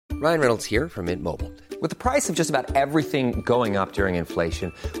Ryan Reynolds here from Mint Mobile. With the price of just about everything going up during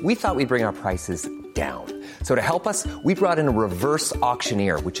inflation, we thought we'd bring our prices down. So to help us, we brought in a reverse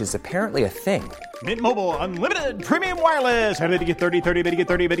auctioneer, which is apparently a thing. Mint Mobile Unlimited Premium Wireless. How to get 30, 30, bit to get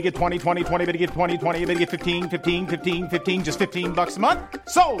 30, bit to get 20, 20, 20, bit to get 20, 20, bit to get 15, 15, 15, 15, just $15 a month?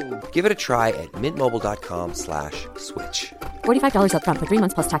 Sold! Give it a try at mintmobile.com/switch. $45 up front for 3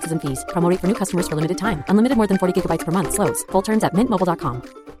 months plus taxes and fees. Promo rate for new customers for limited time. Unlimited more than 40 gigabytes per month. Slows full terms at mintmobile.com.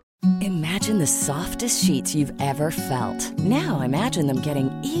 Imagine the softest sheets you've ever felt. Now imagine them getting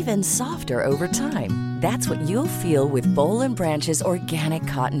even softer over time. That's what you'll feel with Boll & Branch's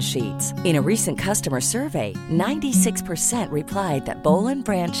organic cotton sheets. In a recent customer survey, 96% replied that Boll &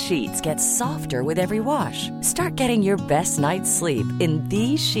 Branch sheets get softer with every wash. Start getting your best night's sleep in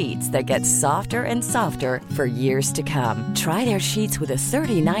these sheets that get softer and softer for years to come. Try their sheets with a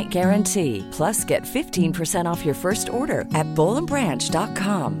 30-night guarantee. Plus, get 15% off your first order at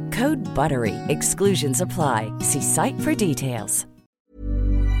bollandbranch.com. Code BUTTERY. Exclusions apply. See site for details.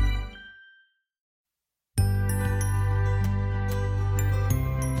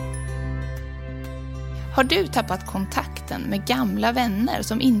 Har du tappat kontakten med gamla vänner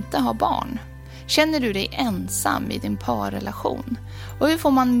som inte har barn? Känner du dig ensam i din parrelation? Och hur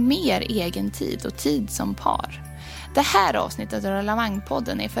får man mer egen tid och tid som par? Det här avsnittet av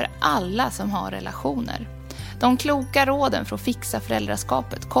Relavangpodden är för alla som har relationer. De kloka råden för att fixa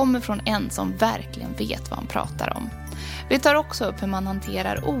föräldraskapet kommer från en som verkligen vet vad han pratar om. Vi tar också upp hur man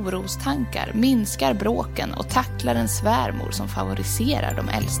hanterar orostankar, minskar bråken och tacklar en svärmor som favoriserar de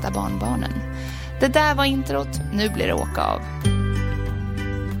äldsta barnbarnen. Det där var introt, nu blir det åka av.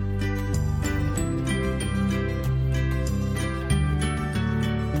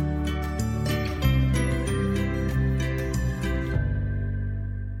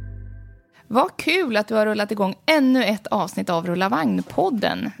 Vad kul att du har rullat igång ännu ett avsnitt av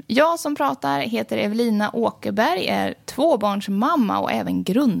Rullavagn-podden. Jag som pratar heter Evelina Åkerberg, är tvåbarnsmamma och även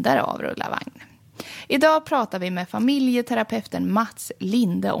grundare av Rullavagn. Idag pratar vi med familjeterapeuten Mats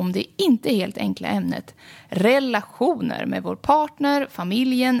Linde om det inte helt enkla ämnet relationer med vår partner,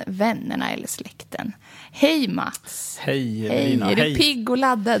 familjen, vännerna eller släkten. Hej Mats! Hej Evelina! Är du pigg och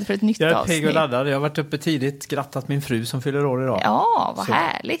laddad för ett nytt avsnitt? Jag är pigg och laddad. Jag har varit uppe tidigt, grattat min fru som fyller år idag. Ja, vad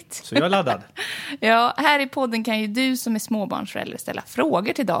härligt! Så jag är laddad. Ja, här i podden kan ju du som är småbarnsförälder ställa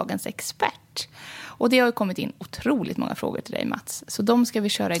frågor till dagens expert. Och det har ju kommit in otroligt många frågor till dig Mats. Så de ska vi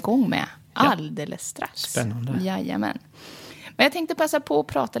köra igång med alldeles strax. Spännande. Jajamän. Men jag tänkte passa på att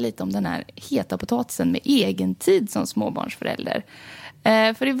prata lite om den här heta potatisen med egen tid som småbarnsförälder.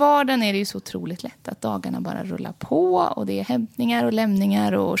 För i vardagen är det ju så otroligt lätt att dagarna bara rullar på. Och det är hämtningar och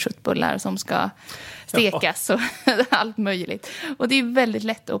lämningar och köttbullar som ska stekas och allt möjligt. Och det är väldigt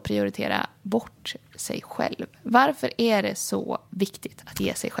lätt att prioritera bort sig själv. Varför är det så viktigt att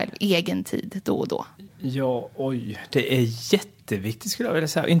ge sig själv egen tid då och då? Ja, det är jätteviktigt skulle jag vilja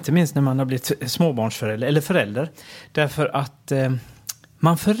säga. Inte minst när man har blivit småbarnsförälder eller förälder. Därför att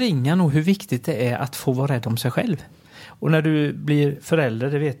man förringar nog hur viktigt det är att få vara rädd om sig själv. Och när du blir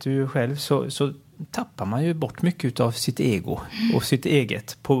förälder, det vet du ju själv, så tappar man ju bort mycket av sitt ego och sitt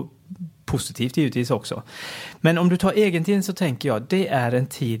eget. Positivt givetvis också. Men om du tar egen tid så tänker jag, det är en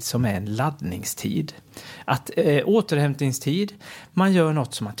tid som är en laddningstid. Återhämtningstid, man gör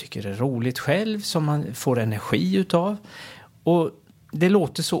något som man tycker är roligt själv, som man får energi utav. Och det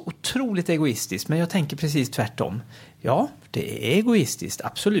låter så otroligt egoistiskt, men jag tänker precis tvärtom. Ja, det är egoistiskt,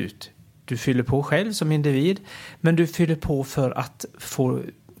 absolut. Du fyller på själv som individ, men du fyller på för att få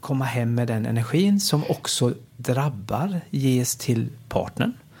komma hem med den energin som också ges till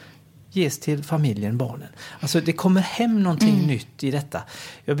partnern, ges till familjen, barnen. Alltså det kommer hem någonting nytt i detta.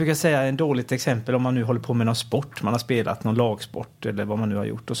 Jag brukar säga en dåligt exempel om man nu håller på med någon sport, man har spelat någon lagsport eller vad man nu har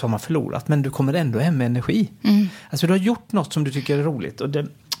gjort och så har man förlorat, men du kommer ändå hem med energi. Alltså du har gjort något som du tycker är roligt och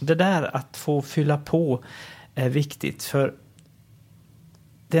det där att få fylla på är viktigt, för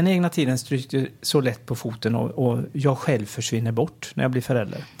den egna tiden stryker så lätt på foten och jag själv försvinner bort när jag blir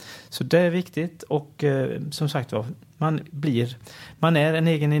förälder. Så det är viktigt och som sagt var, man är en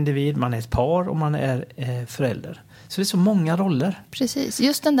egen individ, man är ett par och man är förälder. Så det är så många roller. Precis,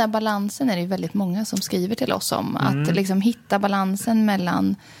 just den där balansen är det väldigt många som skriver till oss om. Att liksom hitta balansen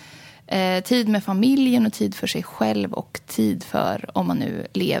mellan tid med familjen och tid för sig själv och tid för om man nu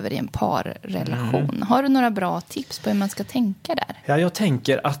lever i en parrelation. Har du några bra tips på hur man ska tänka där? Ja, jag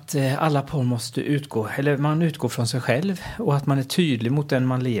tänker att alla par måste man utgår från sig själv och att man är tydlig mot den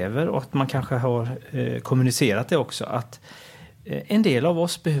man lever och att man kanske har kommunicerat det också, att en del av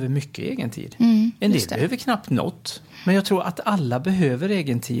oss behöver mycket egen tid. En del behöver knappt något. Men jag tror att alla behöver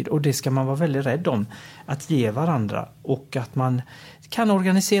egen tid och det ska man vara väldigt rädd om. Att ge varandra och att man kan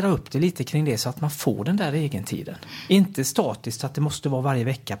organisera upp det lite kring det så att man får den där egentiden. Inte statiskt att det måste vara varje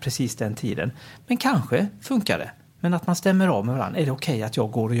vecka precis den tiden. Men kanske funkar det. Men att man stämmer av med varandra. Är det okej att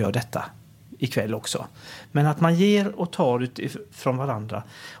jag går och gör detta ikväll också? Men att man ger och tar från varandra.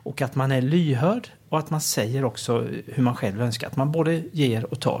 Och att man är lyhörd. Och att man säger också hur man själv önskar. Att man både ger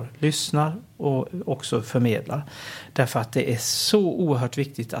och tar. Lyssnar och också förmedlar. Därför att det är så oerhört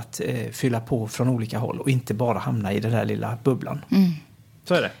viktigt att fylla på från olika håll. Och inte bara hamna i den där lilla bubblan. Mm.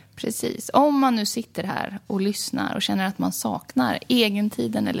 Så är det. Precis. Om man nu sitter här och lyssnar och känner att man saknar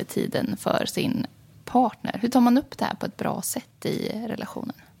egentiden eller tiden för sin partner. Hur tar man upp det här på ett bra sätt i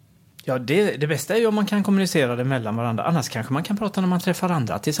relationen? Ja, det bästa är ju om man kan kommunicera det mellan varandra. Annars kanske man kan prata när man träffar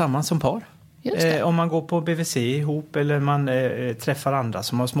andra tillsammans som par. Om man går på BVC ihop eller man träffar andra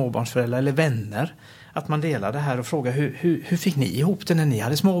som har småbarnsföräldrar eller vänner. Att man delar det här och frågar hur fick ni ihop det när ni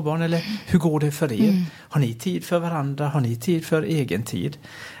hade småbarn? Eller hur går det för er? Mm. Har ni tid för varandra? Har ni tid för egen tid?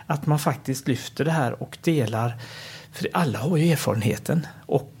 Att man faktiskt lyfter det här och delar. För alla har ju erfarenheten.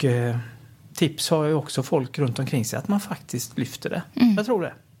 Och tips har ju också folk runt omkring sig att man faktiskt lyfter det. Mm. Jag tror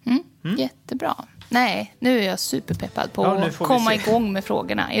det. Mm. Jättebra. Nej, nu är jag superpeppad på att komma igång med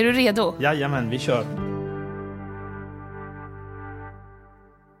frågorna. Är du redo? Jajamän, vi kör.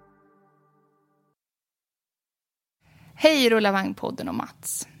 Hej Rullavagn-podden och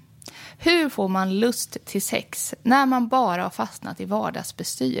Mats. Hur får man lust till sex när man bara har fastnat i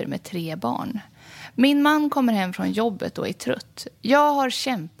vardagsbestyr med 3 barn? Min man kommer hem från jobbet och är trött. Jag har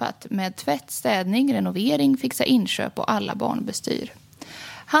kämpat med tvätt, städning, renovering, fixa inköp och alla barnbestyr.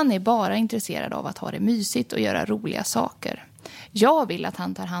 Han är bara intresserad av att ha det mysigt och göra roliga saker. Jag vill att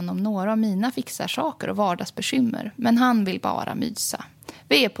han tar hand om några av mina fixarsaker och vardagsbekymmer, men han vill bara mysa.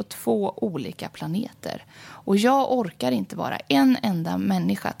 Vi är på 2 olika planeter och jag orkar inte vara en enda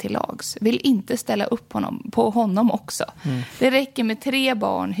människa till lags. Vill inte ställa upp på honom också. Mm. Det räcker med 3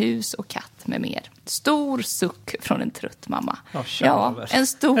 barn, hus och katt med mer. Stor suck från en trött mamma. Ja, en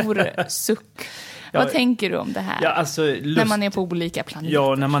stor suck. Vad tänker du om det här? Ja, alltså, när man är på olika planeter.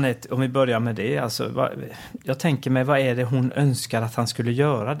 Ja, när man om vi börjar med det. Alltså, jag tänker mig, vad är det hon önskar att han skulle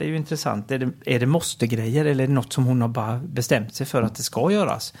göra? Det är ju intressant. Är det måste-grejer eller är det något som hon har bara bestämt sig för att det ska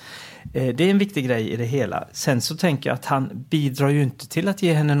göras? Det är en viktig grej i det hela. Sen så tänker jag att han bidrar ju inte till att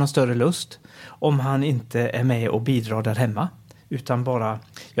ge henne någon större lust om han inte är med och bidrar där hemma. Utan bara,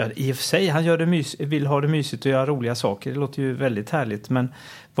 ja, i och för sig, han vill ha det mysigt och göra roliga saker. Det låter ju väldigt härligt, men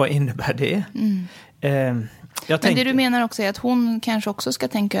vad innebär det? Men det du menar också är att hon kanske också ska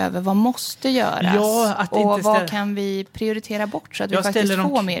tänka över vad måste göras. Ja, och vad kan vi prioritera bort så att vi faktiskt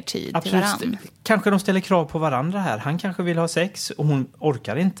får mer tid till varandra. Kanske de ställer krav på varandra här. Han kanske vill ha sex och hon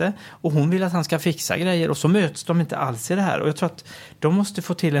orkar inte. Och hon vill att han ska fixa grejer och så möts de inte alls i det här. Och jag tror att de måste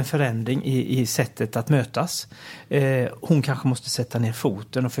få till en förändring i sättet att mötas. Hon kanske måste sätta ner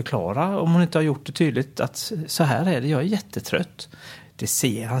foten och förklara om hon inte har gjort det tydligt att så här är det, jag är jättetrött. Det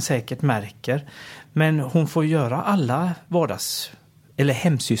ser han säkert, märker. Men hon får göra alla eller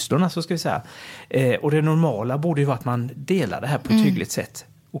hemsysslorna, så ska vi säga. Och det normala borde ju vara att man delar det här på ett hyggligt sätt.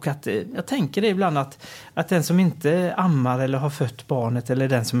 Och att, jag tänker det ibland att den som inte ammar eller har fött barnet eller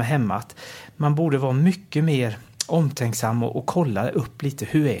den som är hemma, att man borde vara mycket mer omtänksam och kolla upp lite,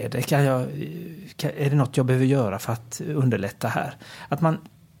 hur är det? Är det något jag behöver göra för att underlätta här? Att man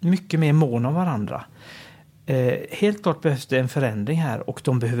mycket mer mån om varandra. Helt klart behövs det en förändring här och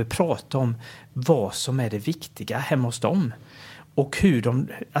de behöver prata om vad som är det viktiga hemma hos dem. Och hur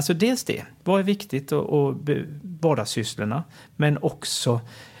alltså dels det, vad är viktigt och vardagssysslorna, men också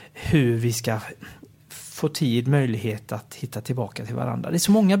hur vi ska få möjlighet att hitta tillbaka till varandra. Det är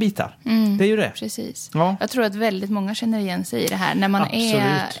så många bitar. Det är ju det. Precis. Ja. Jag tror att väldigt många känner igen sig i det här när man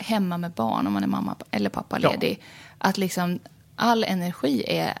är hemma med barn, om man är mamma eller pappa ledig, att liksom all energi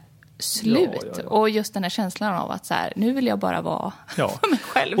är slut. Ja. Och just den här känslan av att så här, nu vill jag bara vara för mig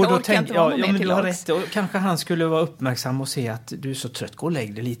själv. Och då tänkte jag, men du har rätt. Och kanske han skulle vara uppmärksam och se att du är så trött, gå och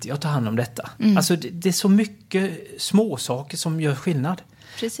lägg dig lite, jag tar hand om detta. Alltså det är så mycket små saker som gör skillnad.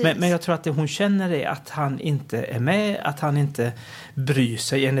 Men jag tror att det hon känner är att han inte är med, att han inte bryr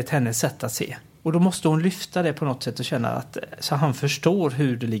sig enligt hennes sätt att se. Och då måste hon lyfta det på något sätt och känna att så han förstår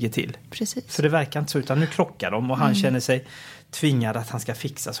hur det ligger till. Precis. För det verkar inte så, utan nu krockar de och han känner sig tvingad att han ska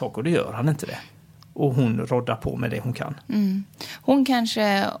fixa saker, och det gör han inte det. Och hon roddar på med det hon kan. Hon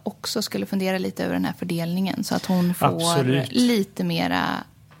kanske också skulle fundera lite över den här fördelningen så att hon får lite mera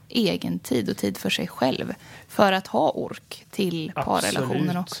egen tid och tid för sig själv för att ha ork till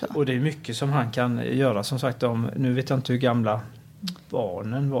parrelationen också. Och det är mycket som han kan göra, som sagt, nu vet jag inte hur gamla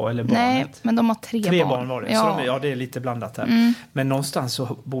barnen var, eller barnet. Nej, men de har tre barn var det. Ja. Så det är lite blandat här. Men någonstans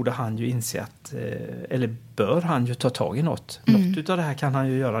så borde han ju inse att, eller bör han ju ta tag i något. Något utav det här kan han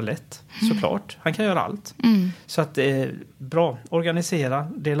ju göra lätt, såklart. Han kan göra allt. Så att bra, organisera,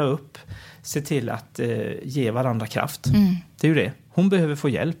 dela upp, se till att ge varandra kraft. Det är ju det. Hon behöver få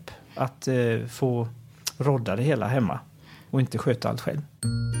hjälp att få rodda det hela hemma och inte sköta allt själv.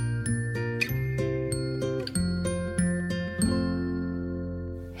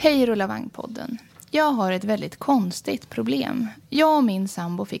 Hej Rullavagn-podden. Jag har ett väldigt konstigt problem. Jag och min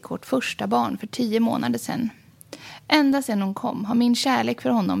sambo fick vårt första barn för 10 månader sedan. Ända sedan hon kom har min kärlek för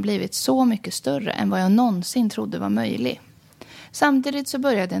honom blivit så mycket större än vad jag någonsin trodde var möjlig. Samtidigt så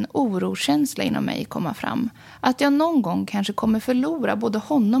började en orokänsla inom mig komma fram. Att jag någon gång kanske kommer förlora både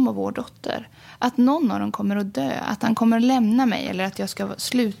honom och vår dotter. Att någon av dem kommer att dö, att han kommer att lämna mig eller att jag ska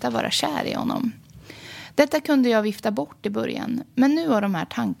sluta vara kär i honom. Detta kunde jag vifta bort i början, men nu har de här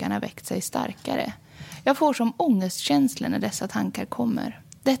tankarna växt sig starkare. Jag får som ångestkänslor när dessa tankar kommer.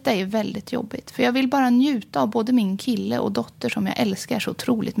 Detta är väldigt jobbigt, för jag vill bara njuta av både min kille och dotter som jag älskar så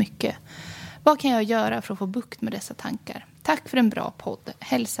otroligt mycket. Vad kan jag göra för att få bukt med dessa tankar? Tack för en bra podd.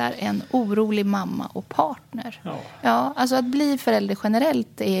 Hälsar en orolig mamma och partner. Ja, alltså att bli förälder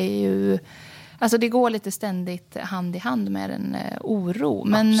generellt är ju... Alltså det går lite ständigt hand i hand med en oro.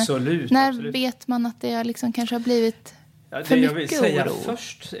 Men när vet man att det liksom kanske har blivit för mycket oro? Det jag vill säga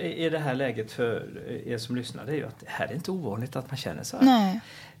först i det här läget för er som lyssnar, det är ju att det här är inte ovanligt att man känner så här. Nej.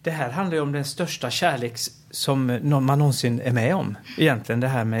 Det här handlar ju om den största kärlek som man någonsin är med om. Egentligen det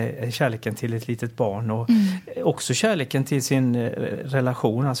här med kärleken till ett litet barn och också kärleken till sin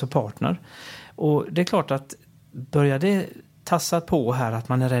relation, alltså partner. Och det är klart att börjar det tassat på här att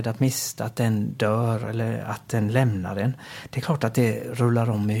man är rädd att mista, att den dör eller att den lämnar en. Det är klart att det rullar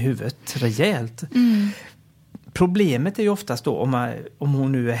om i huvudet rejält. Problemet är ju oftast då om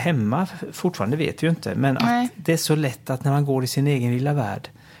hon nu är hemma, fortfarande vet vi ju inte, men att det är så lätt att när man går i sin egen lilla värld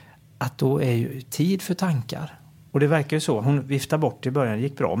att då är ju tid för tankar. Och det verkar ju så, hon viftar bort i början, det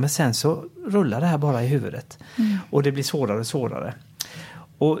gick bra, men sen så rullar det här bara i huvudet. Och det blir svårare och svårare.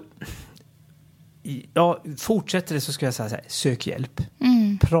 Och fortsätter det så ska jag säga så här, sök hjälp.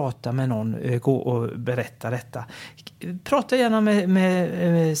 Prata med någon, gå och berätta detta. Prata gärna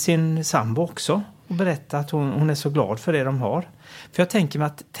med sin sambo också och berätta att hon är så glad för det de har. För jag tänker mig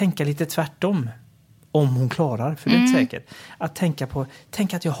att tänka lite tvärtom om hon klarar, för det är inte säkert. Att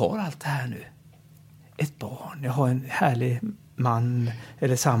tänk att jag har allt det här nu. Ett barn, jag har en härlig man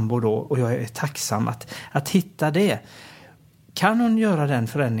eller sambo då och jag är tacksam att hitta det. Kan hon göra den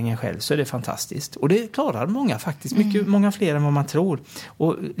förändringen själv så är det fantastiskt. Och det klarar många faktiskt. Många fler än vad man tror.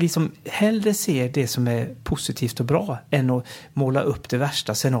 Och liksom hellre se det som är positivt och bra än att måla upp det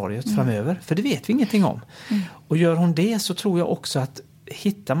värsta scenariot framöver. För det vet vi ingenting om. Och gör hon det så tror jag också att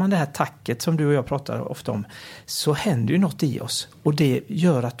hittar man det här tacket som du och jag pratar ofta om så händer ju något i oss. Och det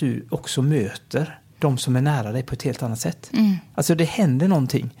gör att du också möter de som är nära dig på ett helt annat sätt. Alltså det händer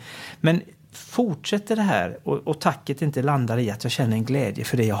någonting. Men fortsätter det här och tacket inte landar i att jag känner en glädje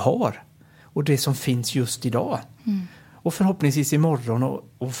för det jag har och det som finns just idag och förhoppningsvis imorgon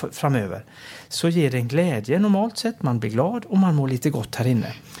och framöver så ger det en glädje normalt sett, man blir glad och man mår lite gott här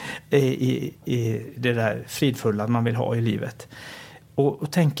inne i det där fridfulla man vill ha i livet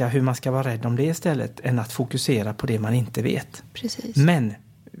och tänka hur man ska vara rädd om det istället än att fokusera på det man inte vet. Precis. Men,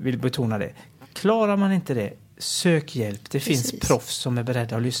 vill betona det, klarar man inte det, sök hjälp. Det finns proffs som är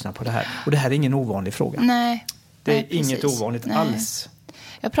beredda att lyssna på det här. Och det här är ingen ovanlig fråga. Nej. Det är inget ovanligt alls.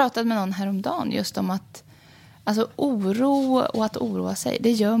 Jag pratade med någon häromdagen just om att alltså oro och att oroa sig,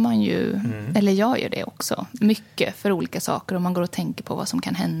 det gör man ju, eller jag gör det också, mycket för olika saker och man går och tänker på vad som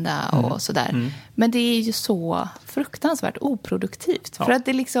kan hända och sådär. Men det är ju så fruktansvärt oproduktivt. För att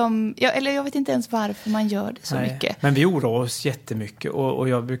det liksom, jag vet inte ens varför man gör det så mycket. Men vi oroar oss jättemycket och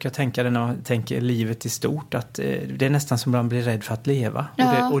jag brukar tänka det när man tänker livet i stort att det är nästan som man blir rädd för att leva.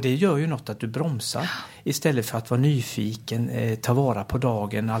 Och det gör ju något att du bromsar istället för att vara nyfiken, ta vara på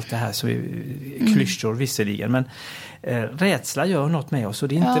dagen, allt det här som är klyschor visserligen. Men rädsla gör något med oss och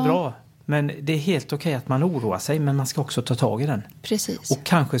det är inte bra. Men det är helt okej att man oroar sig, men man ska också ta tag i den. Precis. Och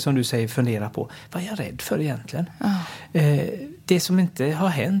kanske som du säger fundera på, vad är jag rädd för egentligen? Det som inte har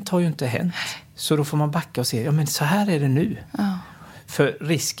hänt har ju inte hänt. Så då får man backa och se, ja men så här är det nu. För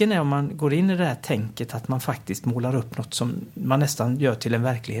risken är om man går in i det här tänket att man faktiskt målar upp något som man nästan gör till en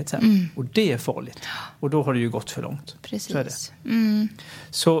verklighet sen. Och det är farligt. Och då har det ju gått för långt. Precis. Så är det.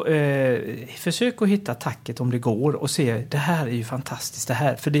 Så försök att hitta tacket om det går och se, det här är ju fantastiskt det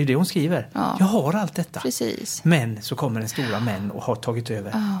här. För det är det hon skriver. Jag har allt detta. Precis. Men så kommer den stora män och har tagit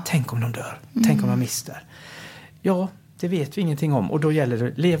över. Tänk om de dör. Tänk om de mister. Ja, det vet vi ingenting om. Och då gäller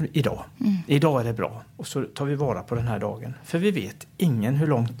det, lev idag. Idag är det bra. Och så tar vi vara på den här dagen. För vi vet ingen hur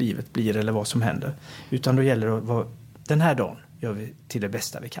långt livet blir eller vad som händer. Utan då gäller det att vara, den här dagen gör vi till det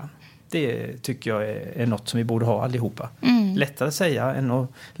bästa vi kan. Det tycker jag är något som vi borde ha allihopa. Lättare att säga än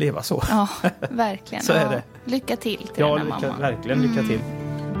att leva så. Ja, verkligen. Så är det. Lycka till den här mamman. Verkligen lycka till.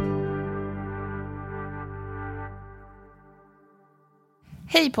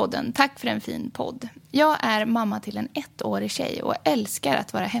 Hej podden, tack för en fin podd. Jag är mamma till en 1-årig tjej och älskar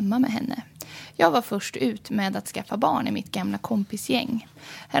att vara hemma med henne. Jag var först ut med att skaffa barn i mitt gamla kompisgäng.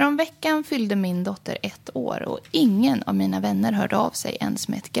 Häromveckan fyllde min dotter 1 år och ingen av mina vänner hörde av sig ens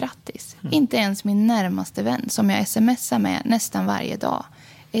med ett grattis. Inte ens min närmaste vän som jag smsar med nästan varje dag.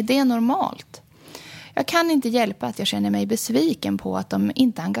 Är det normalt? Jag kan inte hjälpa att jag känner mig besviken på att de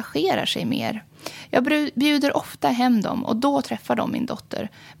inte engagerar sig mer. Jag bjuder ofta hem dem och då träffar de min dotter.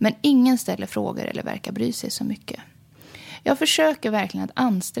 Men ingen ställer frågor eller verkar bry sig så mycket. Jag försöker verkligen att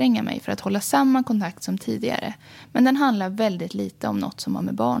anstränga mig för att hålla samma kontakt som tidigare. Men den handlar väldigt lite om något som har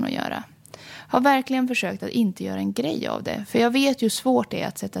med barn att göra. Har verkligen försökt att inte göra en grej av det. För jag vet ju hur svårt det är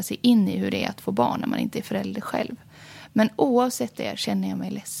att sätta sig in i hur det är att få barn när man inte är förälder själv. Men oavsett det känner jag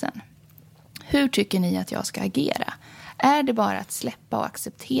mig ledsen. Hur tycker ni att jag ska agera? Är det bara att släppa och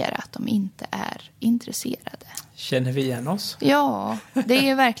acceptera att de inte är intresserade? Känner vi igen oss? Ja, det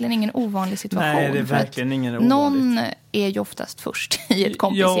är verkligen ingen ovanlig situation. Nej, det är verkligen ingen ovanlig. Någon är ju oftast först i ett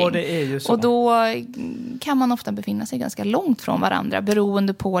kompisgäng. Ja, det är ju så. Och då kan man ofta befinna sig ganska långt från varandra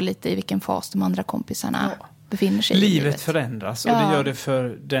beroende på lite i vilken fas de andra kompisarna befinner sig i livet förändras och det gör det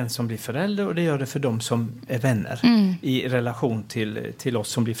för den som blir förälder och det gör det för de som är vänner i relation till oss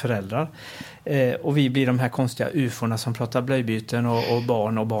som blir föräldrar. Och vi blir de här konstiga uforna som pratar blöjbyten och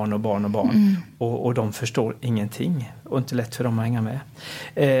barn och barn och barn och barn. Och de förstår ingenting och inte lätt för dem att hänga med.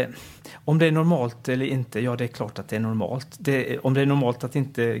 Om det är normalt eller inte, ja det är klart att det är normalt. Om det är normalt att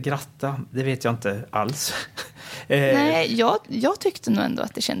inte gratta, det vet jag inte alls. Nej, jag tyckte nog ändå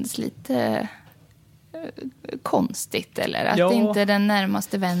att det kändes lite konstigt eller att inte den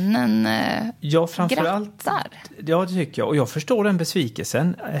närmaste vännen grattar. Ja, det tycker jag. Och jag förstår den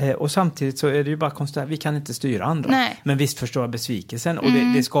besvikelsen. Och samtidigt så är det ju bara konstigt att vi kan inte styra andra. Nej. Men visst förstår jag besvikelsen. Och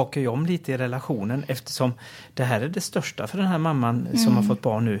det skakar ju om lite i relationen eftersom det här är det största för den här mamman som har fått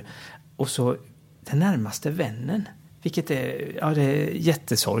barn nu. Och så den närmaste vännen. Vilket är, det är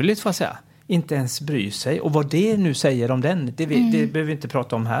jättesorgligt får jag säga. Inte ens bry sig. Och vad det nu säger om den, det behöver vi inte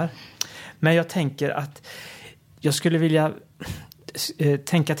prata om här. Men jag tänker att jag skulle vilja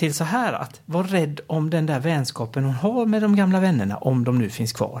tänka till så här att vara rädd om den där vänskapen hon har med de gamla vännerna om de nu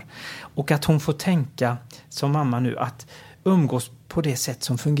finns kvar. Och att hon får tänka som mamma nu att umgås på det sätt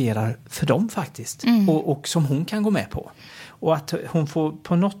som fungerar för dem faktiskt. Och som hon kan gå med på. Och att hon får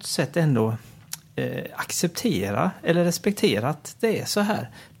på något sätt ändå acceptera eller respektera att det är så här.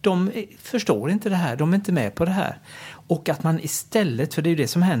 De förstår inte det här, de är inte med på det här. Och att man istället, för det är ju det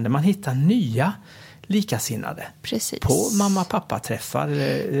som händer, man hittar nya likasinnade. Precis. På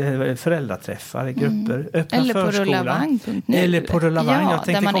mamma-pappa-träffar, föräldraträffar, grupper, öppna eller förskolan. På Rullavagn.nu. Eller på Rullavagn, jag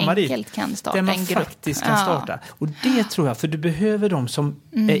tänkte där man komma enkelt dit. kan starta där man en grupp. faktiskt kan starta. Och det tror jag, för du behöver de som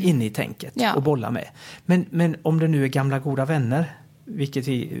är inne i tänket och bollar med. Men om det nu är gamla goda vänner, vilket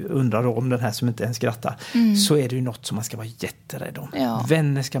vi undrar om den här som inte ens skrattar, så är det ju något som man ska vara jätterädd om. Ja.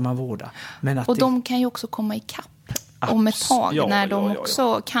 Vänner ska man vårda. Men att de kan ju också komma i kapp om ett tag när de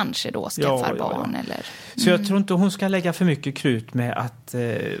också kanske då skaffar barn. Eller, Så jag tror inte hon ska lägga för mycket krut med att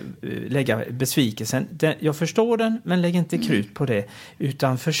lägga besvikelsen. Jag förstår den, men lägg inte krut på det.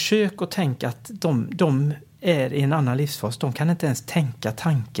 Utan försök att tänka att de är i en annan livsfas. De kan inte ens tänka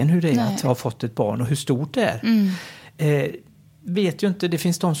tanken hur det är att ha fått ett barn och hur stort det är. Vet ju inte, det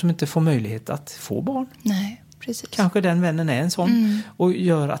finns de som inte får möjlighet att få barn. Nej, precis. Kanske den vännen är en sån och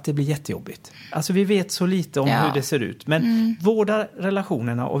gör att det blir jättejobbigt. Alltså vi vet så lite om hur det ser ut. Men vårda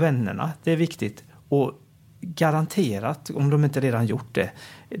relationerna och vännerna, det är viktigt. Och garanterat, om de inte redan gjort det,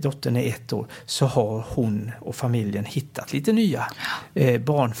 dottern är 1 år, så har hon och familjen hittat lite nya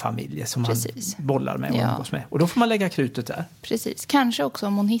barnfamiljer som man bollar med och umgås med. Och då får man lägga krutet där. Precis. Kanske också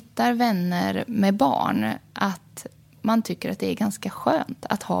om hon hittar vänner med barn, att man tycker att det är ganska skönt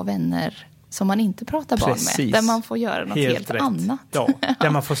att ha vänner som man inte pratar barn med. Där man får göra något helt annat. Ja, där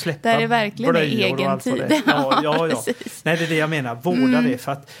man får släppa där det verkligen är egen tid. Ja. Nej, det är det jag menar. Vårda det.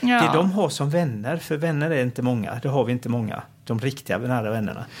 För att det de har som vänner, för vänner är inte många. Det har vi inte många. De riktiga nära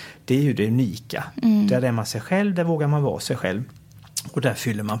vännerna. Det är ju det unika. Där är man sig själv, där vågar man vara sig själv. Och där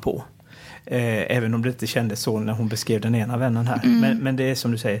fyller man på. Även om det inte kändes så när hon beskrev den ena vännen här. Men det är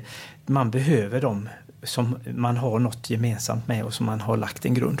som du säger, man behöver dem som man har något gemensamt med och som man har lagt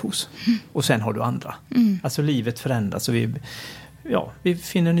en grund hos. Och sen har du andra. Alltså livet förändras och vi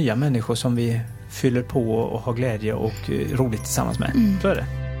finner nya människor som vi fyller på och har glädje och roligt tillsammans med. Så är det.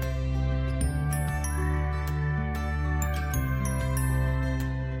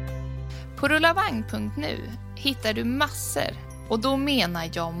 På rullavagn.nu hittar du massor, och då menar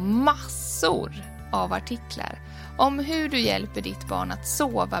jag massor av artiklar om hur du hjälper ditt barn att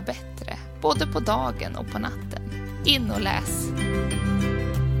sova bättre, både på dagen och på natten. In och läs!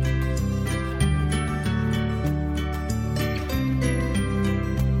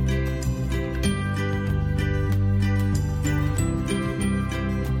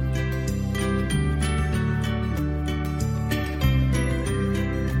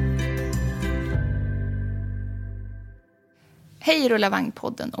 Hej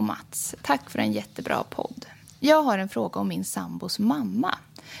Rullavagn-podden och Mats. Tack för en jättebra podd. Jag har en fråga om min sambos mamma.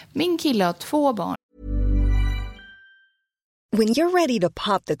 Min kille har 2 barn. When you're ready to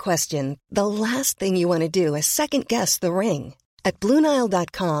pop the question, the last thing you want to do is second guess the ring. At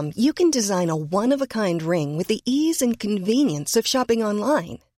BlueNile.com you can design a one-of-a-kind ring with the ease and convenience of shopping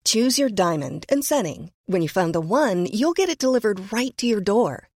online. Choose your diamond and setting. When you find the one, you'll get it delivered right to your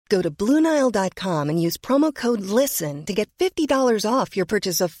door. Go to BlueNile.com and use promo code LISTEN to get $50 off your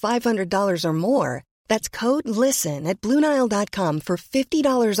purchase of $500 or more. That's code LISTEN at BlueNile.com for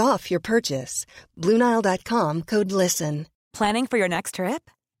 $50 off your purchase. BlueNile.com, code LISTEN. Planning for your next trip?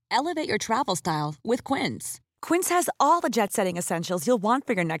 Elevate your travel style with Quince. Quince has all the jet-setting essentials you'll want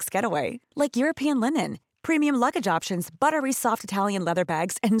for your next getaway, like European linen, premium luggage options, buttery soft Italian leather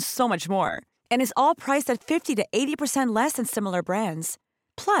bags, and so much more. And is all priced at 50 to 80% less than similar brands.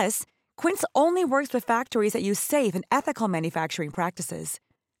 Plus, Quince only works with factories that use safe and ethical manufacturing practices.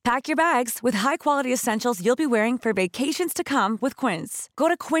 Pack your bags with high-quality essentials you'll be wearing for vacations to come with Quince. Go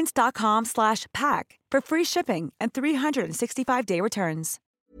to quince.com/pack for free shipping and 365-day returns.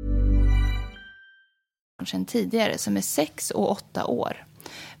 Sedan tidigare som är 6 och 8 år.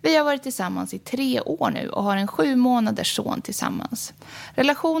 Vi har varit tillsammans i 3 år nu och har en 7 månaders son tillsammans.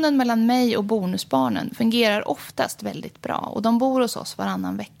 Relationen mellan mig och bonusbarnen fungerar oftast väldigt bra och de bor hos oss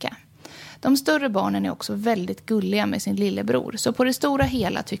varannan vecka. De större barnen är också väldigt gulliga med sin lillebror, så på det stora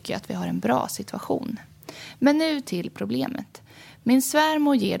hela tycker jag att vi har en bra situation. Men nu till problemet. Min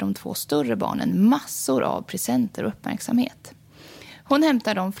svärmor ger de 2 större barnen massor av presenter och uppmärksamhet. Hon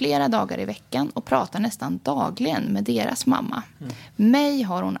hämtar dem flera dagar i veckan och pratar nästan dagligen med deras mamma. Mig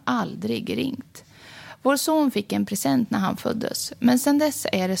har hon aldrig ringt. Vår son fick en present när han föddes, men sen dess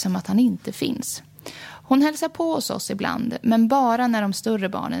är det som att han inte finns. Hon hälsar på hos oss ibland, men bara när de större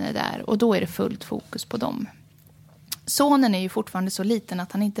barnen är där, och då är det fullt fokus på dem. Sonen är ju fortfarande så liten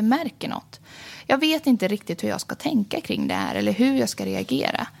att han inte märker något. Jag vet inte riktigt hur jag ska tänka kring det här eller hur jag ska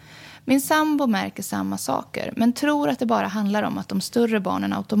reagera. Min sambo märker samma saker, men tror att det bara handlar om att de större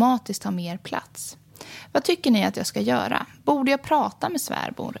barnen automatiskt har mer plats. Vad tycker ni att jag ska göra? Borde jag prata med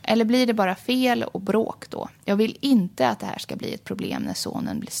svärbor? Eller blir det bara fel och bråk då? Jag vill inte att det här ska bli ett problem när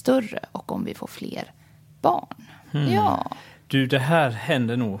sonen blir större och om vi får fler barn. Ja. Du, det här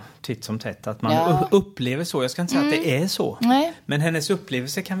händer nog titt som tätt att man upplever så. Jag ska inte säga att det är så. Nej. Men hennes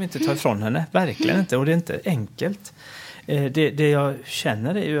upplevelse kan vi inte ta ifrån henne. Verkligen inte. Och det är inte enkelt. Det jag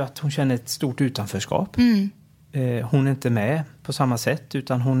känner är ju att hon känner ett stort utanförskap. Hon är inte med på samma sätt,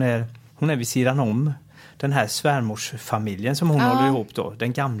 utan hon är vid sidan om den här svärmorsfamiljen som hon håller ihop då.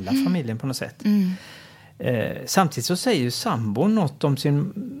 Den gamla familjen på något sätt. Samtidigt så säger ju sambon något om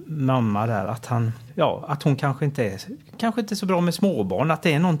sin mamma där, att hon kanske inte är så bra med småbarn, att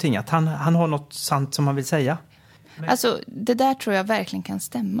det är någonting, att han har något sant som han vill säga. Alltså det där tror jag verkligen kan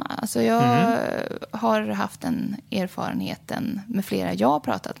stämma. Alltså jag har haft den erfarenheten med flera jag har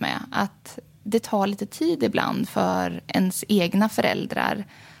pratat med, att det tar lite tid ibland för ens egna föräldrar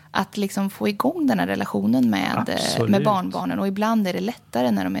att liksom få igång den här relationen med barnbarnen. Och ibland är det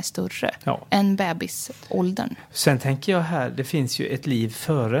lättare när de är större än bebisåldern. Sen tänker jag här, det finns ju ett liv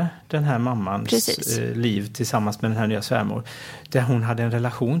före den här mammans liv tillsammans med den här nya svärmor. Där hon hade en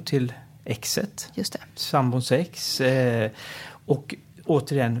relation till exet. Just det. Sambons ex. Och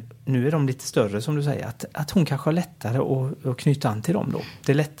återigen, nu är de lite större som du säger. Att hon kanske har lättare att knyta an till dem då.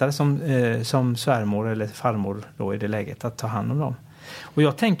 Det är lättare som svärmor eller farmor då i det läget att ta hand om dem. Och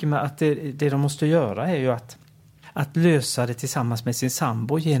jag tänker mig att det de måste göra är ju att lösa det tillsammans med sin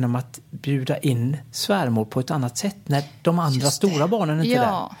sambo genom att bjuda in svärmor på ett annat sätt när de andra stora barnen inte är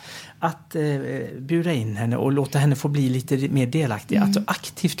där. Att bjuda in henne och låta henne få bli lite mer delaktig. Alltså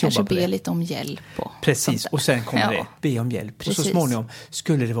aktivt kanske jobba på det. Kanske be lite om hjälp. Precis, och sen kommer det. Be om hjälp. Precis. Och så småningom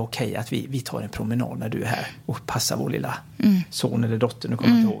skulle det vara okej att vi tar en promenad när du är här och passar vår lilla son eller dotter, nu kommer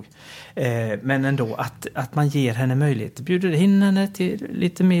jag inte ihåg. Men ändå att man ger henne möjlighet. Bjuder in henne till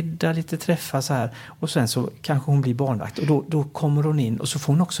lite middag, lite träffar så här. Och sen så kanske hon blir barnvakt. Och då kommer hon in och så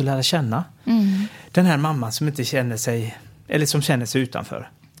får hon också lära känna den här mamman som inte känner sig, eller som känner sig utanför.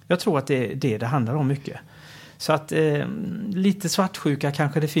 Jag tror att det handlar om mycket. Så att lite svartsjuka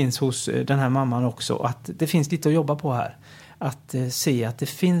kanske det finns hos den här mamman också. Att det finns lite att jobba på här. Att se att det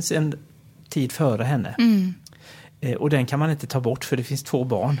finns en tid före henne. Och den kan man inte ta bort för det finns 2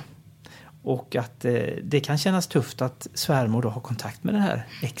 barn. Och att det kan kännas tufft att svärmor då har kontakt med det här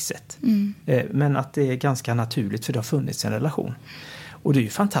exet. Men att det är ganska naturligt för det har funnits en relation. Och det är ju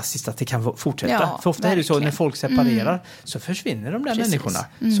fantastiskt att det kan fortsätta. Ja, för ofta verkligen. är det så när folk separerar så försvinner de där människorna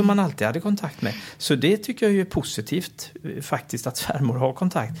som man alltid hade kontakt med. Så det tycker jag är positivt faktiskt att svärmor har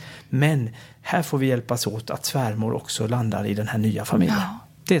kontakt. Men här får vi hjälpas åt att svärmor också landar i den här nya familjen. Ja,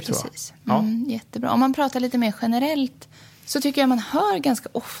 det tror precis. jag. Ja. Jättebra. Om man pratar lite mer generellt så tycker jag man hör ganska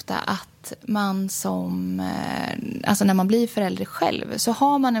ofta att man som, alltså när man blir förälder själv så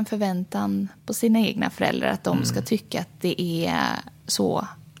har man en förväntan på sina egna föräldrar att de ska tycka att det är så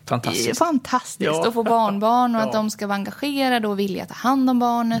fantastiskt att få barnbarn och att de ska vara engagerade och vilja ta hand om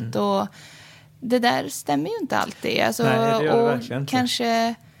barnet och det där stämmer ju inte alltid. Alltså, nej, det gör det verkligen inte.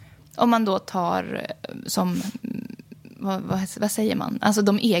 Kanske om man då tar som vad säger man? Alltså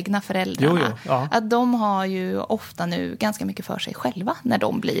de egna föräldrarna. Att de har ju ofta nu ganska mycket för sig själva när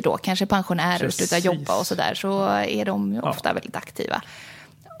de blir då kanske pensionärer och slutar jobba och sådär så är de ju ofta väldigt aktiva.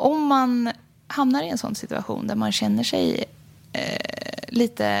 Om man hamnar i en sån situation där man känner sig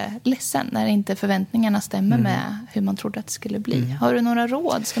lite ledsen när inte förväntningarna stämmer med hur man trodde att det skulle bli. Har du några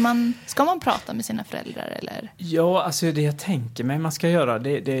råd? Ska man prata med sina föräldrar? Eller? Ja, alltså det jag tänker mig man ska göra,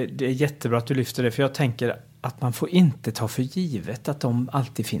 det är jättebra att du lyfter det för jag tänker att man får inte ta för givet att de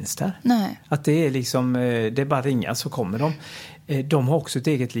alltid finns där. Nej. Att det är liksom, det är bara ringa så kommer de. De har också ett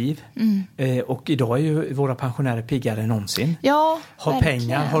eget liv. Och idag är ju våra pensionärer piggare än någonsin. Ja, har verkligen.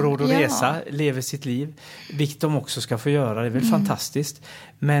 Pengar, har råd att resa, lever sitt liv. Vilket de också ska få göra, det är väl fantastiskt.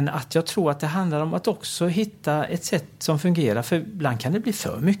 Men att jag tror att det handlar om att också hitta ett sätt som fungerar. För ibland kan det bli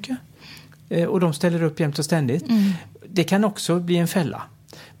för mycket. Och de ställer upp jämt och ständigt. Det kan också bli en fälla.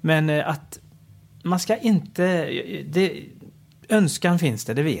 Men att man ska inte... Önskan finns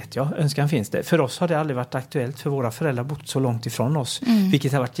det vet jag. Önskan finns det. För oss har det aldrig varit aktuellt. För våra föräldrar bott så långt ifrån oss.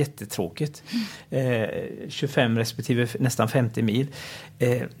 Vilket har varit jättetråkigt. 25 respektive nästan 50 mil.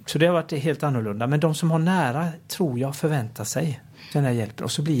 Så det har varit helt annorlunda. Men de som har nära tror jag förväntar sig den här hjälpen.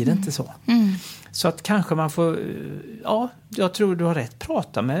 Och så blir det inte så. Så att kanske man får... Ja, jag tror du har rätt.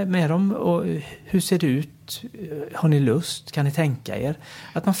 Prata med dem. Och hur ser det ut? Har ni lust? Kan ni tänka er?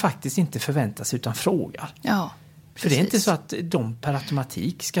 Att man faktiskt inte förväntar sig utan frågar. Ja. För det är inte så att de per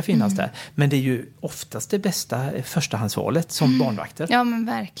automatik ska finnas där. Men det är ju oftast det bästa förstahandsvalet som barnvakter. Ja, men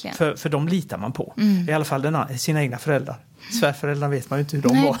verkligen. För de litar man på. I alla fall sina egna föräldrar. Svärföräldrarna vet man ju inte hur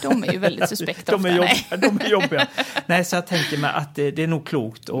de var. Nej, de är ju väldigt suspekta de är jobbiga. Nej, så jag tänker mig att det är nog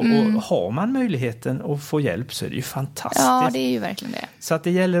klokt. Och har man möjligheten att få hjälp så är det ju fantastiskt. Ja, det är ju verkligen det. Så att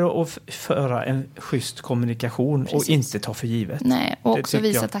det gäller att föra en schysst kommunikation och inte ta för givet. Nej, och också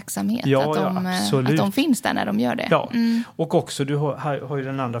visa tacksamhet att de finns där när de gör det. Ja, och också du har ju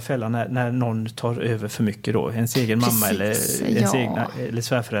den andra fällan när någon tar över för mycket då. Ens egen mamma eller ens egna eller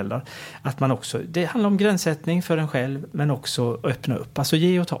svärföräldrar. Att man också, det handlar om gränssättning för en själv men också öppna upp, alltså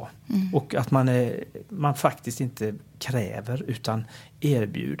ge och ta. Och att man faktiskt inte kräver utan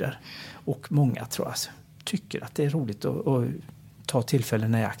erbjuder. Och många tror jag tycker att det är roligt att ta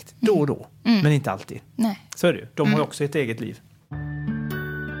tillfällen i akt då och då, men inte alltid. Nej. Så är det ju. De har också ett eget liv.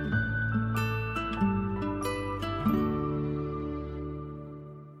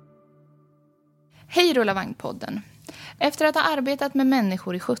 Hej Rulla Vagn-podden. Efter att ha arbetat med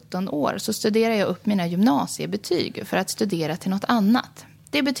människor i 17 år så studerar jag upp mina gymnasiebetyg för att studera till något annat.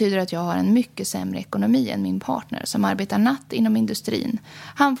 Det betyder att jag har en mycket sämre ekonomi än min partner som arbetar natt inom industrin.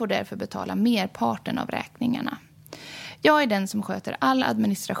 Han får därför betala merparten av räkningarna. Jag är den som sköter all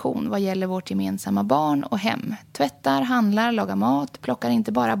administration vad gäller vårt gemensamma barn och hem. Tvättar, handlar, lagar mat, plockar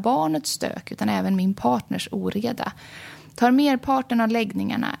inte bara barnets stök utan även min partners oreda. Tar merparten av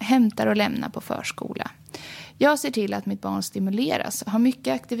läggningarna, hämtar och lämnar på förskola. Jag ser till att mitt barn stimuleras, har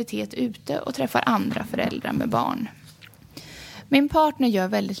mycket aktivitet ute och träffar andra föräldrar med barn. Min partner gör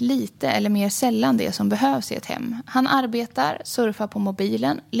väldigt lite eller mer sällan det som behövs i ett hem. Han arbetar, surfar på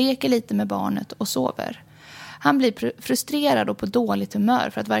mobilen, leker lite med barnet och sover. Han blir frustrerad och på dåligt humör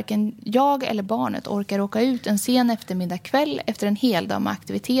för att varken jag eller barnet orkar åka ut en sen eftermiddag kväll efter en hel dag med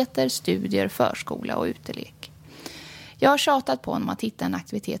aktiviteter, studier, förskola och utelek. Jag har tjatat på honom att hitta en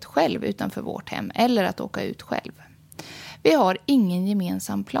aktivitet själv utanför vårt hem eller att åka ut själv. Vi har ingen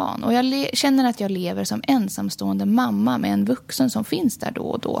gemensam plan och jag känner att jag lever som ensamstående mamma med en vuxen som finns där då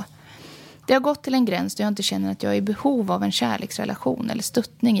och då. Det har gått till en gräns där jag inte känner att jag är i behov av en kärleksrelation eller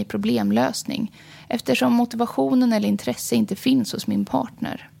stöttning i problemlösning eftersom motivationen eller intresse inte finns hos min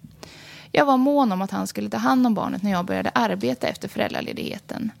partner. Jag var mån om att han skulle ta hand om barnet när jag började arbeta efter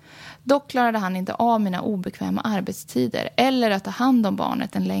föräldraledigheten. Dock klarade han inte av mina obekväma arbetstider eller att ta hand om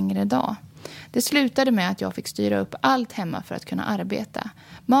barnet en längre dag. Det slutade med att jag fick styra upp allt hemma för att kunna arbeta.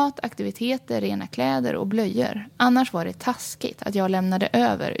 Mat, aktiviteter, rena kläder och blöjor. Annars var det taskigt att jag lämnade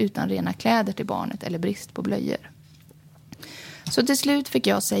över utan rena kläder till barnet eller brist på blöjor. Så till slut fick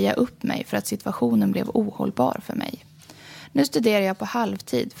jag säga upp mig för att situationen blev ohållbar för mig. Nu studerar jag på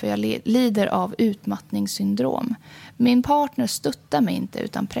halvtid för jag lider av utmattningssyndrom. Min partner stöttar mig inte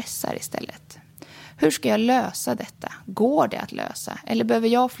utan pressar istället. Hur ska jag lösa detta? Går det att lösa? Eller behöver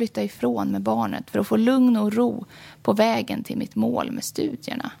jag flytta ifrån med barnet för att få lugn och ro på vägen till mitt mål med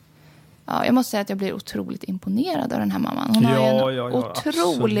studierna? Ja, jag måste säga att jag blir otroligt imponerad av den här mamman. Hon har en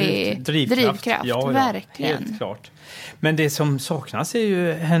otrolig drivkraft verkligen. Helt klart. Men det som saknas är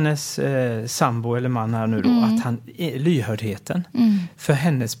ju hennes sambo eller man här nu då. Att han lyhördheten för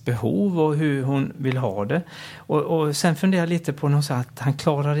hennes behov och hur hon vill ha det. Och sen funderar jag lite på något så att han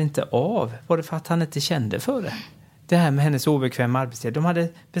klarar inte av. Var det för att han inte kände för det? Det här med hennes obekväma arbetstid. De hade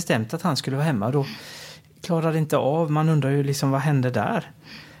bestämt att han skulle vara hemma. Då klarade inte av. Man undrar ju liksom vad hände där?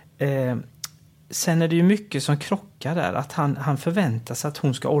 Sen är det ju mycket som krockar där. Att han förväntar sig att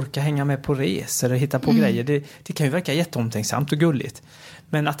hon ska orka hänga med på resor och hitta på grejer. Det kan ju verka jätteomtänksamt och gulligt.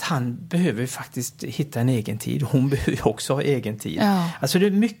 Men att han behöver ju faktiskt hitta en egen tid. Hon behöver ju också ha egen tid. Ja. Alltså det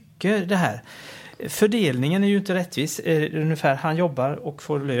är mycket det här. Fördelningen är ju inte rättvis. Ungefär han jobbar och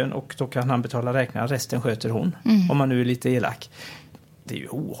får lön och då kan han betala räkningar. Resten sköter hon. Om man nu är lite elak. Det är ju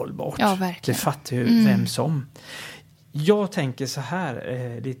ohållbart. Ja, verkligen. Det fattar ju vem som. Jag tänker så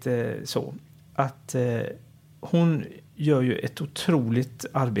här, lite så, att hon gör ju ett otroligt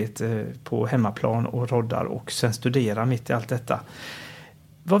arbete på hemmaplan och roddar och sen studerar mitt i allt detta.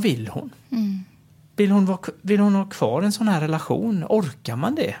 Vad vill hon? Vill hon ha kvar en sån här relation? Orkar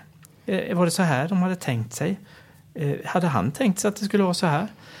man det? Var det så här de hade tänkt sig? Hade han tänkt sig att det skulle vara så här?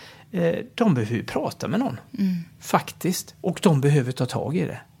 De behöver ju prata med någon. Faktiskt. Och de behöver ta tag i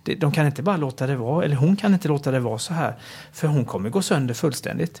det. De kan inte bara låta det vara, eller hon kan inte låta det vara så här. För hon kommer gå sönder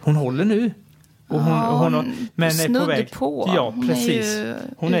fullständigt. Hon håller nu. Och men är på väg. På. Ja, precis.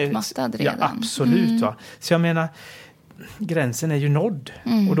 Hon är utmattad redan. Ja, absolut. Va? Så jag menar, gränsen är ju nådd.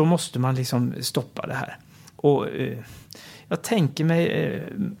 Och då måste man liksom stoppa det här. Och jag tänker mig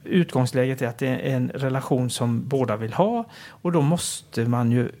utgångsläget är att det är en relation som båda vill ha. Och då måste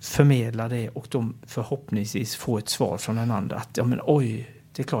man ju förmedla det och de förhoppningsvis få ett svar från den andra. Att ja men oj,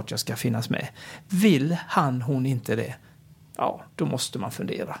 det är klart jag ska finnas med. Vill hon inte det? Ja, då måste man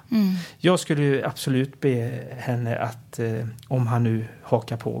fundera. Jag skulle ju absolut be henne att om han nu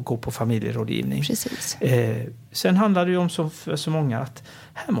hakar på, gå på familjerådgivning. Precis. Sen handlar det ju om för så många att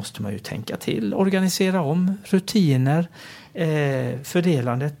här måste man ju tänka till, organisera om rutiner,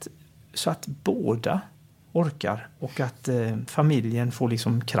 fördelandet så att båda orkar och att familjen får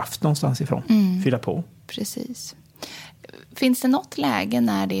liksom kraft någonstans ifrån, fylla på. Precis. Finns det något läge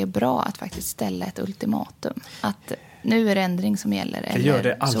när det är bra att faktiskt ställa ett ultimatum? Att nu är det ändring som gäller. Det gör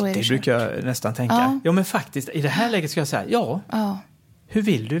det alltid, brukar jag nästan tänka. Ja, men faktiskt, i det här läget ska jag säga, ja. Hur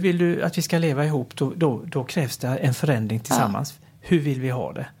vill du? Vill du att vi ska leva ihop? Då krävs det en förändring tillsammans. Ja. Hur vill vi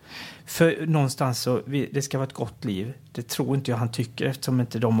ha det? För någonstans så, det ska vara ett gott liv. Det tror inte jag han tycker eftersom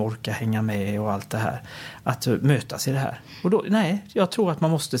inte de orkar hänga med och allt det här. Att mötas i det här. Och då, jag tror att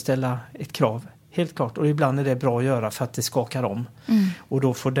man måste ställa ett krav. Helt klart. Och ibland är det bra att göra för att det skakar om. Och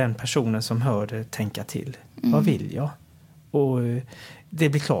då får den personen som hör det tänka till. Vad vill jag? Och det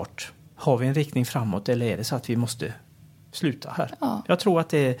blir klart. Har vi en riktning framåt eller är det så att vi måste sluta här? Ja. Jag tror att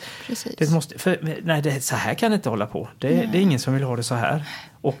det måste... För, så här kan det inte hålla på. Det är ingen som vill ha det så här.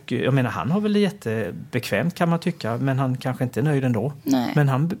 Och jag menar, han har väl det jättebekvämt kan man tycka. Men han kanske inte är nöjd ändå. Nej. Men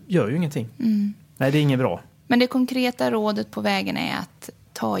han gör ju ingenting. Nej, det är inget bra. Men det konkreta rådet på vägen är att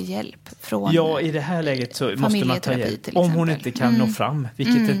ta hjälp från i det här läget så måste man ta hjälp. Om hon inte kan nå fram,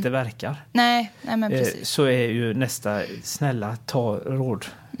 vilket inte verkar. Nej men precis. Så är ju nästa, snälla, ta råd.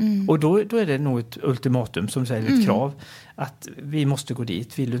 Och då är det nog ett ultimatum som säger ett krav att vi måste gå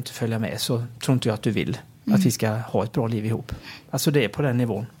dit. Vill du inte följa med så tror inte jag att du vill att vi ska ha ett bra liv ihop. Alltså det är på den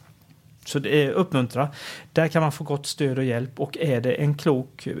nivån. Så det är uppmuntra. Där kan man få gott stöd och hjälp. Och är det en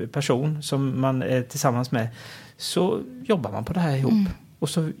klok person som man är tillsammans med så jobbar man på det här ihop. Och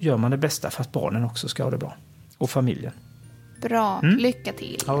så gör man det bästa för att barnen också ska ha det bra. Och familjen. Bra, lycka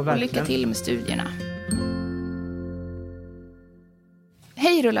till. Ja, och lycka till med studierna.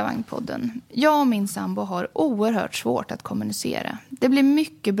 Hej Rullavagn-podden. Jag och min sambo har oerhört svårt att kommunicera. Det blir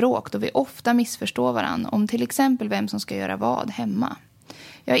mycket bråk då vi ofta missförstår varandra om till exempel vem som ska göra vad hemma.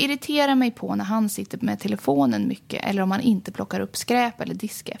 Jag irriterar mig på när han sitter med telefonen mycket eller om han inte plockar upp skräp eller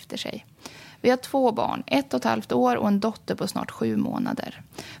disk efter sig. Vi har 2 barn, 1,5 år och en dotter på snart 7 månader.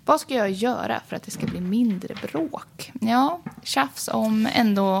 Vad ska jag göra för att det ska bli mindre bråk? Ja, tjafs om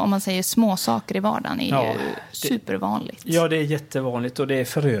man säger små saker i vardagen är ju supervanligt. Ja, det är jättevanligt och det är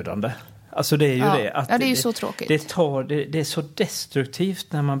förödande. Alltså det är ju det. Att det är ju så tråkigt. Det är så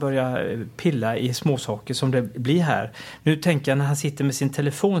destruktivt när man börjar pilla i småsaker som det blir här. Nu tänker jag när han sitter med sin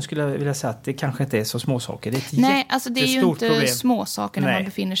telefon skulle jag vilja säga att det kanske inte är så småsaker. Det är ett Nej, alltså det är ju inte problem. Småsaker när man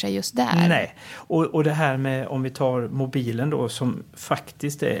befinner sig just där. Nej, och det här med om vi tar mobilen då som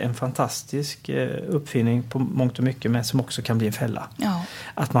faktiskt är en fantastisk uppfinning på mångt och mycket men som också kan bli en fälla. Ja.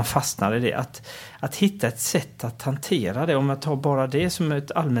 Att man fastnar i det. Att hitta ett sätt att hantera det. Om jag tar bara det som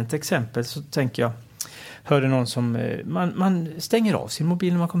ett allmänt exempel så tänker jag, hörde någon som man stänger av sin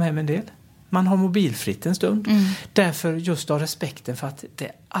mobil när man kommer hem en del. Man har mobilfritt en stund. Därför just av respekten för att det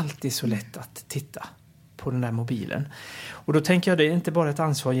är alltid så lätt att titta på den där mobilen. Och då tänker jag det är inte bara ett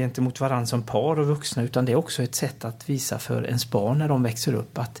ansvar gentemot varandra som par och vuxna utan det är också ett sätt att visa för ens barn när de växer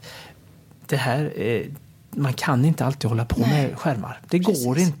upp att det här man kan inte alltid hålla på med skärmar. Det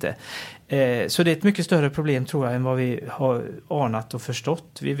går inte. Så det är ett mycket större problem tror jag än vad vi har anat och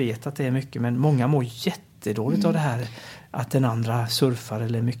förstått. Vi vet att det är mycket men många mår jättedåligt av det här att den andra surfar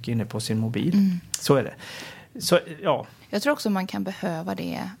eller är mycket inne på sin mobil. Så är det. Så, ja. Jag tror också man kan behöva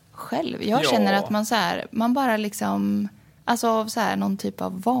det själv. Jag känner att man bara liksom alltså av så här någon typ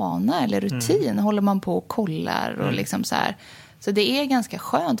av vana eller rutin håller man på och kollar och liksom så här. Så det är ganska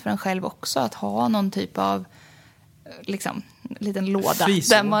skönt för en själv också att ha någon typ av liksom liten låda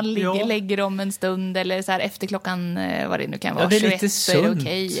där man lägger om en stund eller så här efter klockan vad det nu kan vara, det är 21 lite så är det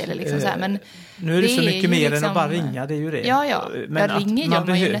okej eller liksom så här. Men nu är det så mycket mer än att bara ringa, det är ju det. Ja, men jag ringer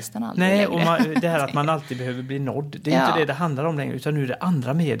man ju nästan aldrig. Nej, och det här att man alltid behöver bli nådd, det är inte det handlar om längre utan nu är det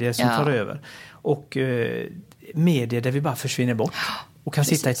andra medier som tar över. Och medier där vi bara försvinner bort. Och kan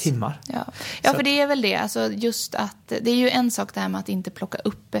sitta i timmar. Ja, för det är väl det. Alltså just att det är ju en sak där med att inte plocka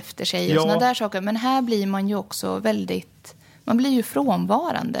upp efter sig och såna där saker. Men här blir man ju också man blir ju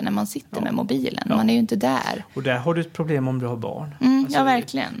frånvarande när man sitter med mobilen. Man är ju inte där. Och där har du ett problem om du har barn. Alltså, ja,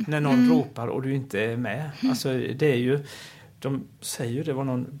 verkligen. När någon ropar och du inte är med. Alltså det är ju... De säger ju, det var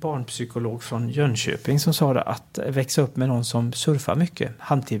någon barnpsykolog från Jönköping som sa det, att växa upp med någon som surfar mycket,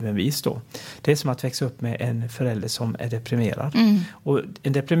 handtimmenvis då. Det är som att växa upp med en förälder som är deprimerad. Och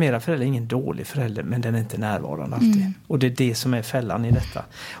en deprimerad förälder är ingen dålig förälder, men den är inte närvarande alltid. Och det är det som är fällan i detta.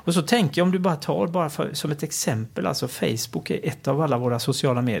 Och så tänker jag, om du bara tar som ett exempel, alltså Facebook är ett av alla våra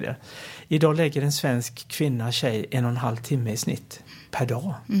sociala medier. Idag lägger en svensk tjej 1,5 timme i snitt per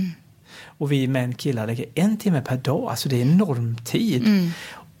dag. Och vi män killar lägger 1 timme per dag. Alltså det är enorm tid.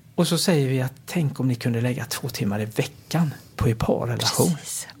 Och så säger vi att tänk om ni kunde lägga 2 timmar i veckan på er parrelation.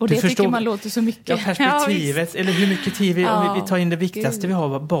 Precis. Och det tycker man låter så mycket. Ja, perspektivet. Eller hur mycket tid om vi tar in det viktigaste vi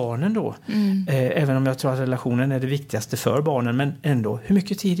har, barnen då. Även om jag tror att relationen är det viktigaste för barnen. Men ändå, hur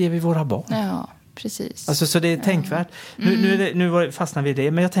mycket tid ger vi våra barn? Ja, precis. Alltså så det är tänkvärt. Nu fastnar vi i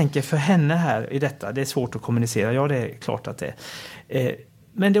det. Men jag tänker för henne här i detta. Det är svårt att kommunicera. Ja, det är klart att det är.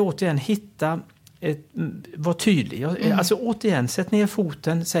 Men det är återigen var tydlig. Alltså återigen, sätt ner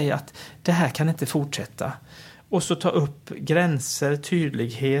foten, säg att det här kan inte fortsätta. Och så ta upp gränser,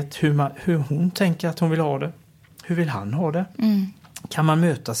 tydlighet, hur hon tänker att hon vill ha det. Hur vill han ha det? Kan man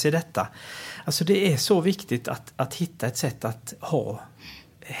mötas i detta? Alltså det är så viktigt att hitta ett sätt att ha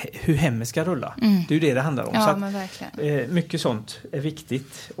hur hemmet ska rulla. Det är ju det handlar om. Ja, så att, men verkligen. Mycket sånt är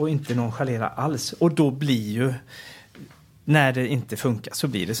viktigt och inte nonchalera alls. Och då blir ju när det inte funkar så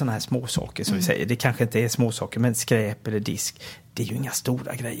blir det såna här småsaker som vi säger. Det kanske inte är småsaker, men skräp eller disk, det är ju inga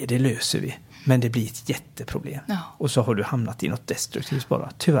stora grejer, det löser vi. Men det blir ett jätteproblem. Ja. Och så har du hamnat i något destruktivt bara.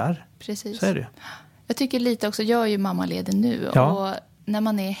 Tyvärr. Precis. Så är det. Jag tycker lite också, jag är ju mammaledig nu. Och när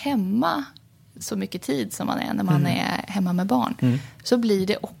man är hemma så mycket tid som man är när man är hemma med barn, så blir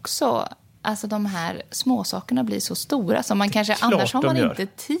det också alltså de här småsakerna blir så stora som man kanske, Klart annars har man de gör. inte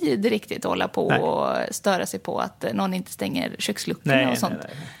tid riktigt att hålla på och störa sig på att någon inte stänger köksluckorna och sånt.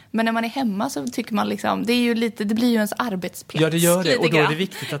 Nej. Men när man är hemma så tycker man liksom, det är ju lite, det blir ju ens arbetsplats. Ja, det gör det, och då grann. är det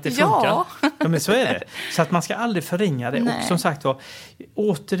viktigt att det funkar. Ja, men så är det. Så att man ska aldrig förringa det. Nej. Och som sagt var,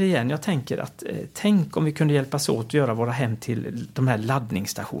 återigen, jag tänker att tänk om vi kunde hjälpas åt att göra våra hem till de här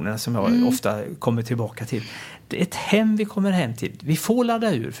laddningsstationerna som jag ofta kommer tillbaka till. Det är ett hem vi kommer hem till. Vi får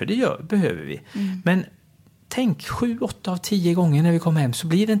ladda ur, för det behöver vi. Men tänk 7, 8 av 10 gånger när vi kommer hem så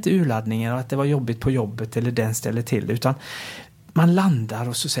blir det inte urladdningen och att det var jobbigt på jobbet eller den ställer till det, utan man landar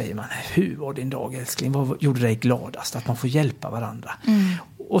och så säger man, hur var din dag älskling? Vad gjorde dig gladast? Att man får hjälpa varandra.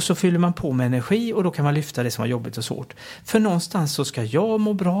 Och så fyller man på med energi och då kan man lyfta det som var jobbigt och svårt. För någonstans så ska jag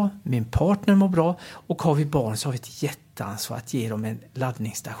må bra, min partner må bra, och har vi barn så har vi ett jätteansvar att ge dem en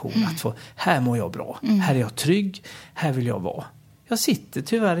laddningsstation. Att få, här mår jag bra, här är jag trygg, här vill jag vara. Jag sitter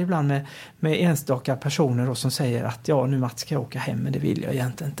tyvärr ibland med enstaka personer då som säger att ja, nu Mats ska jag åka hem, men det vill jag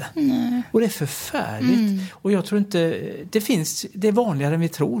egentligen inte. Nej. Och det är förfärligt. Och jag tror inte, det är vanligare än vi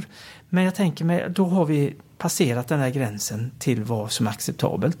tror. Men jag tänker mig, då har vi passerat den här gränsen till vad som är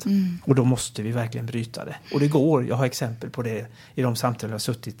acceptabelt. Och då måste vi verkligen bryta det. Och det går, jag har exempel på det i de samtal jag har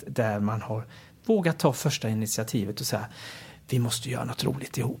suttit där man har vågat ta första initiativet och säga, vi måste göra något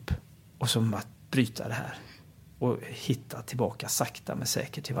roligt ihop. Och som att bryta det här. Och hitta tillbaka sakta men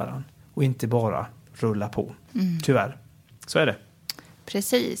säkert till varann. Och inte bara rulla på. Tyvärr. Så är det.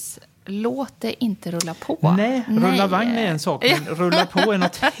 Precis. Låt det inte rulla på. Nej, rulla vagn är en sak. Men rulla på är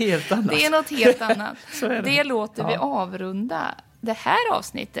något helt annat. Det är något helt annat. det. Det låter vi avrunda det här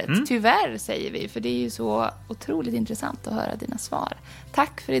avsnittet. Tyvärr säger vi. För det är ju så otroligt intressant att höra dina svar.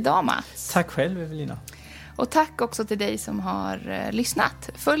 Tack för idag, Mats. Tack själv, Evelina. Och tack också till dig som har lyssnat.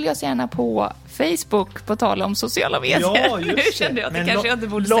 Följ oss gärna på Facebook, på tal om sociala medier. Ja, just det. Nu kände jag att det kanske jag inte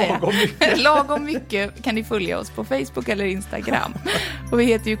borde lagom säga. Mycket. Lagom mycket kan ni följa oss på Facebook eller Instagram. Och vi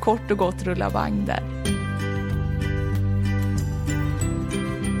heter ju kort och gott Rulla Vagn där.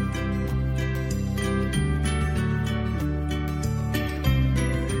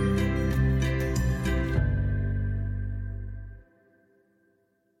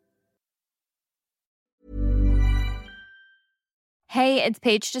 Hey, it's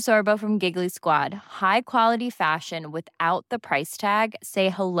Paige DeSorbo from Giggly Squad. High quality fashion without the price tag. Say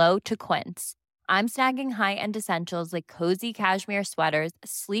hello to Quince. I'm snagging high-end essentials like cozy cashmere sweaters,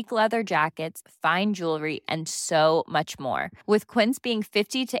 sleek leather jackets, fine jewelry, and so much more. With Quince being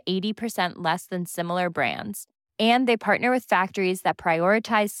 50 to 80% less than similar brands. And they partner with factories that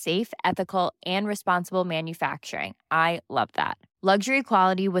prioritize safe, ethical, and responsible manufacturing. I love that. Luxury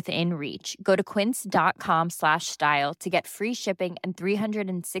quality within reach. Go to quince.com/style to get free shipping and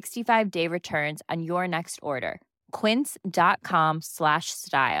 365-day returns on your next order.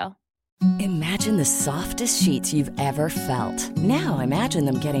 Quince.com/style. Imagine the softest sheets you've ever felt. Now imagine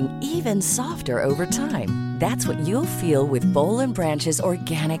them getting even softer over time. That's what you'll feel with Boll & Branch's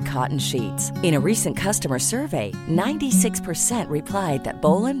organic cotton sheets. In a recent customer survey, 96% replied that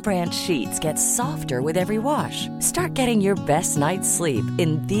Boll & Branch sheets get softer with every wash. Start getting your best night's sleep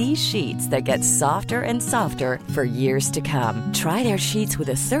in these sheets that get softer and softer for years to come. Try their sheets with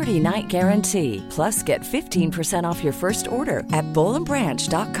a 30-night guarantee. Plus, get 15% off your first order at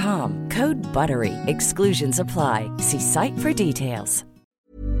bollandbranch.com. Code BUTTERY. Exclusions apply. See site for details.